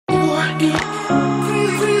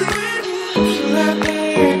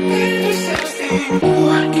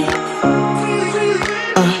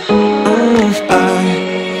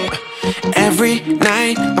Every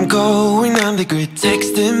night I'm going on the grid,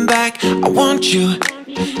 texting back, I want you,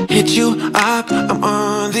 hit you up, I'm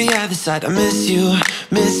on the other side. I miss you,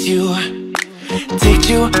 miss you. Take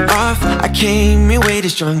you off, I came here way too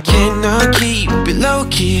strong, cannot keep it low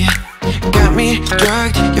key. Got me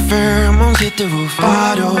drugged, your pheromones hit the roof,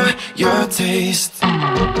 auto your taste.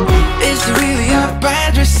 Is it really a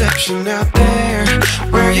bad reception out there?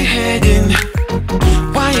 Where you heading?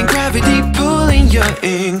 Why ain't gravity pulling you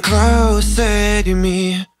in closer to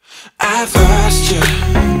me? I've lost you,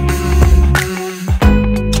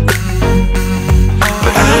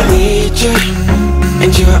 but I need you,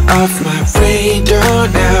 and you're off my radar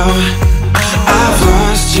now. I've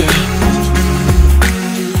lost you,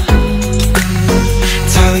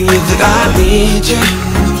 telling you that I need you,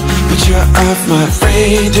 but you're off my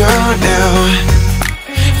radar now.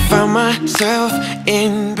 Found myself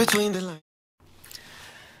in between the lines.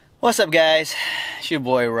 What's up, guys? It's your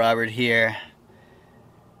boy Robert here.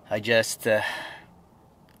 I just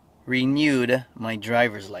renewed my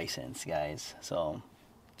driver's license, guys. So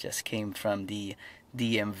just came from the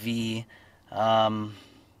DMV. I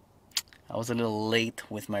was a little late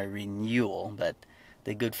with my renewal, but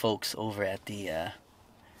the good folks over at the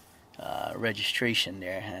registration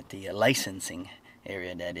there, at the licensing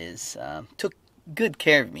area, that is, took good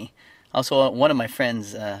care of me. Also, one of my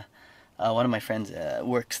friends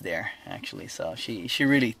works there, actually, so she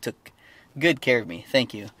really took good care of me.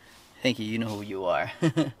 Thank you, you know who you are.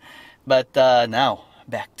 But now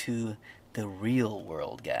back to the real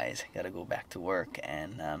world, guys. Gotta go back to work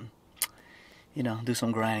and you know, do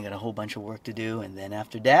some grinding. Got a whole bunch of work to do, and then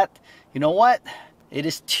after that, you know what, it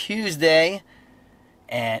is Tuesday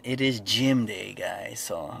and it is gym day, guys.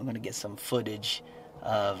 So I'm gonna get some footage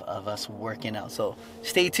of us working out, so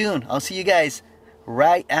stay tuned. I'll see you guys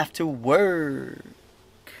right after work.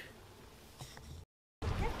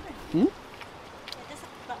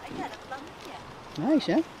 Nice,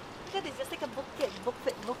 yeah? Look at this, just like a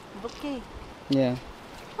bouquet. Yeah.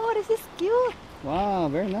 Oh, this is cute. Wow,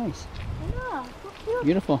 very nice. Yeah, so cute.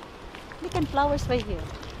 Beautiful. Look at flowers right here.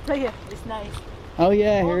 Right here, it's nice. Oh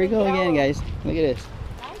yeah, here we go again, guys. Look at this.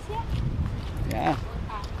 Nice, yeah? Yeah.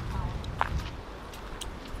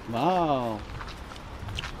 Wow.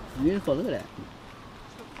 Beautiful, look at that.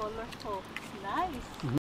 So colorful. It's nice.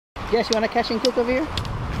 Jess, you want to catch and cook over here?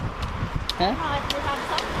 Huh? We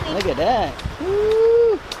have something. Look at that.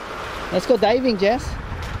 Woo. Let's go diving, Jess.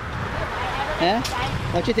 Huh?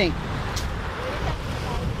 What you think?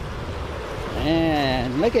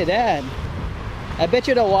 Man, look at that. I bet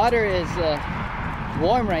you the water is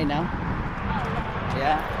warm right now.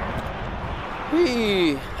 Yeah.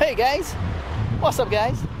 Hey guys. What's up,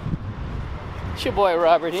 guys? It's your boy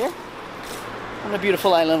Robert here on the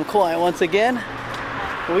beautiful island of Kauai once again.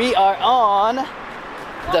 We are on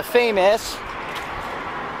the famous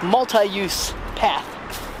multi-use path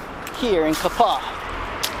here in Kapaa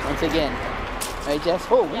once again. Right, Jess?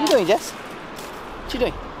 Oh, what are you doing, Jess? What you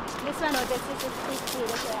doing? This one, this is tasty.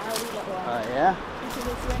 That's why I'll read that one. Oh, yeah?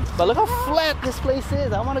 But look how flat this place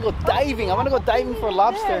is. I want to go diving. I want to go diving for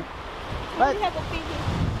lobster. What? We have a baby.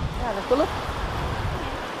 Yeah, let's go look.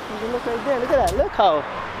 Let's go look right there. Look at that. Look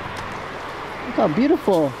how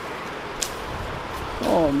beautiful.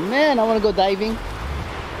 Oh man, I want to go diving.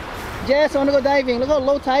 Jess, I want to go diving. Look how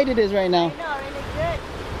low tide it is right now. I know, really good.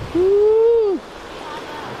 Woo!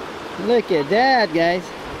 Look at that, guys.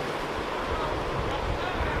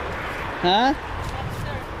 Huh?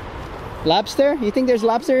 Lobster? You think there's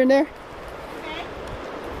lobster in there?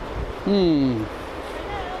 Yeah,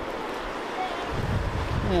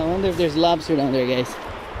 I wonder if there's lobster down there, guys.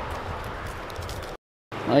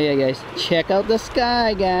 Oh yeah, guys. Check out the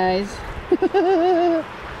sky, guys.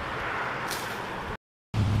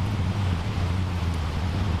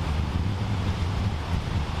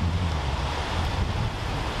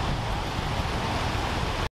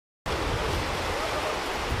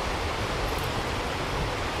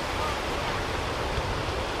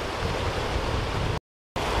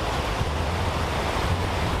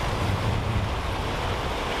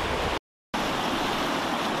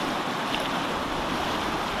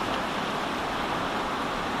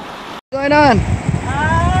 What's going on?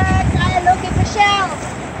 I'm looking for shells.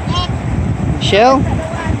 Shell?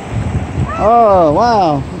 Oh,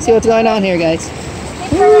 wow. Let's see what's going on here, guys.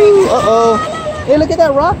 Ooh, uh-oh. Hey, look at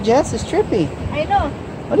that rock, Jess. It's trippy. I know.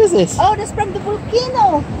 What is this? Oh, that's from the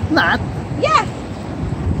volcano. Not. Yeah.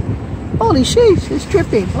 Holy sheesh, it's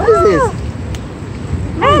trippy. What is this?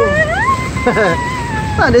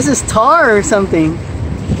 Oh, this is tar or something.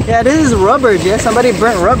 Yeah, this is rubber, Jess. Somebody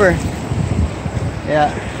burnt rubber.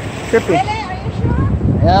 Yeah. Trippy. Really? Are you sure?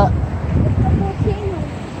 Yeah. It's a volcano.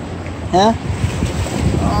 Huh?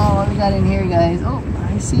 Oh, what we got in here, guys? Oh,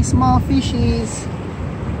 I see small fishies.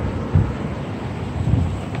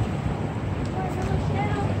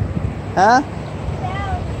 Huh?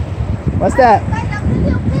 What's that?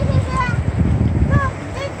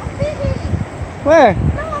 Where?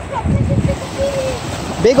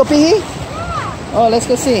 Big opihi? Yeah, Oh, let's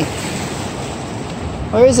go see.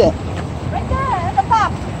 Where is it? right there at the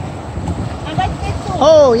top. And right there too.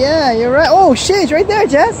 Oh, yeah, you're right. Oh, shit, it's right there,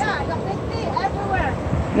 Jess. Yeah, the fish everywhere.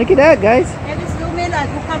 Look at that, guys. And it's zoom in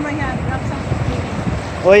and we'll come right here and grab some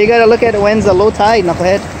fish. Oh, you gotta look at when's the low tide,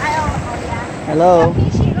 knucklehead. Oh, yeah. Hello. Look at the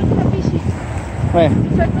fishy. Look at the fishy. Where?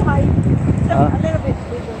 Try to hide. So Huh? a little bit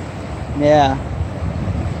bigger. Yeah.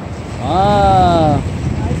 Ah.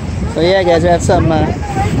 So yeah, guys, we have some. I know where to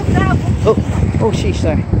grab. Oh, sheesh,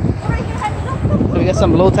 sorry. Right here, honey, look. So we got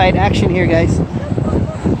some low tide action here, guys.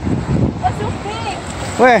 That's so big.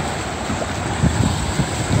 Where?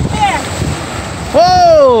 There.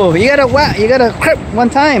 Whoa! You gotta grip one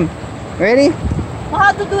time. Ready? Well,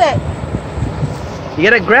 how to do it? You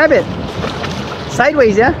gotta grab it.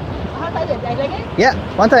 Sideways, yeah? How to do it? Like it? Yeah,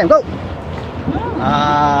 one time, go. Slippery.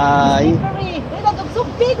 Look, it's so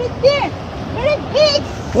big right there. Very big.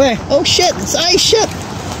 Where? Oh shit, it's ice, shit.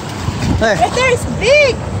 There. Right there is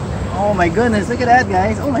big. Oh my goodness, look at that,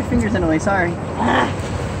 guys. Oh, my finger's in the way, sorry. You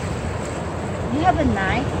have a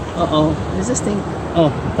knife? Uh-oh, is this thing?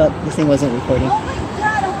 Oh, I thought this thing wasn't recording.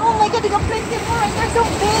 Oh my god, they got plenty more right there, so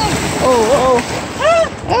big. Oh,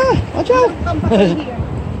 watch out. Come back right here.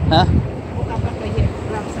 Huh? We'll come back right here.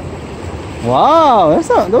 Grab something. Wow,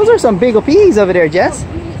 those are some big opies over there, Jess.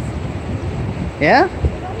 Yeah?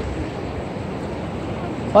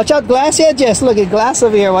 Watch out, glass here, Jess. Look at glass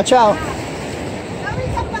over here. Watch out. Now we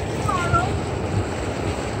come back tomorrow.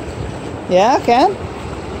 Yeah, can?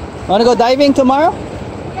 Want to go diving tomorrow?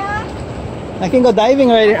 Yeah. I can go diving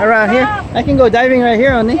right around here. I can go diving right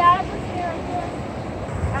here, only. Yeah, just here, right here.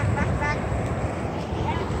 Back.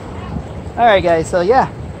 Alright, guys. So, yeah.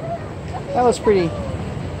 That was pretty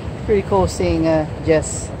cool seeing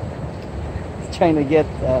Jess trying to get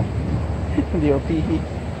the OP.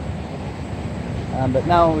 But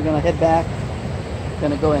now we're gonna head back.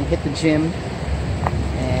 Gonna go and hit the gym,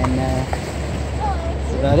 and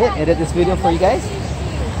that's about it. Edit this video for you guys.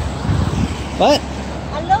 What?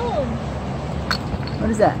 Alone. What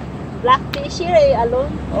is that? Black fish here,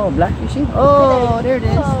 alone. Oh, black fishing. Oh, there it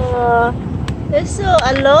is. They're so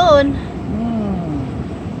alone.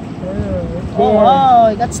 Oh wow,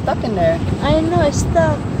 it got stuck in there. I know, it's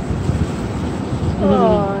stuck.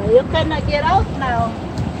 Oh, you cannot get out now.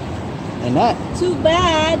 And that. Too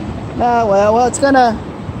bad. No, well, it's gonna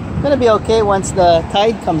be okay once the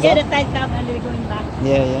tide comes Yeah, up. the tide comes and we're going back.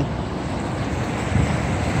 Yeah.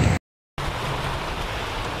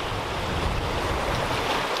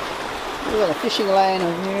 We got a fishing line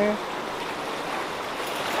over here.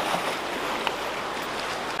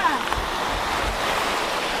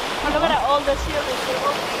 Oh, look at all the shell.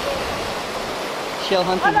 Shell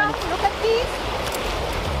hunting. Oh, no, look at this.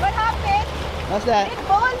 What happened? What's that? Big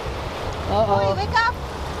ball. Uh-oh. Boy, wake up.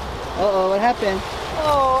 Uh-oh, what happened?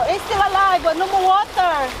 Oh, it's still alive, but no more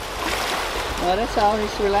water. Oh, that's how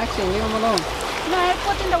he's relaxing. Leave him alone. No, I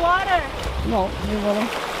put in the water. No, leave him alone.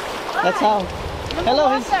 Why? That's how. No Hello,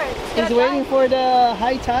 more water. It's he's gonna waiting die. for the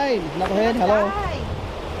high tide. Knucklehead, hello. Die.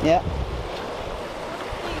 Yeah.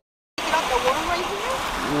 Pick up the worm right here.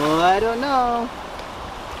 Oh, I don't know.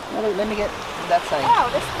 Let me get that side. Wow,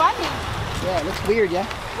 that's funny. Yeah, it looks weird, yeah?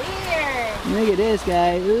 Weird. Look at this,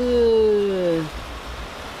 guys. Ooh.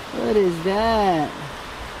 What is that?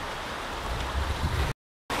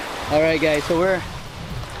 Alright, guys, so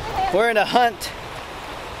we're in a hunt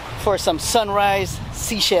for some sunrise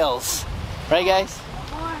seashells. Right, guys?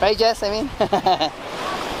 Right, Jess? I mean?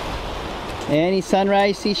 Any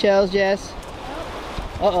sunrise seashells, Jess?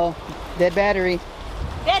 Uh-oh. Dead battery.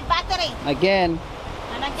 Dead battery. Again.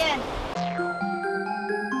 And again.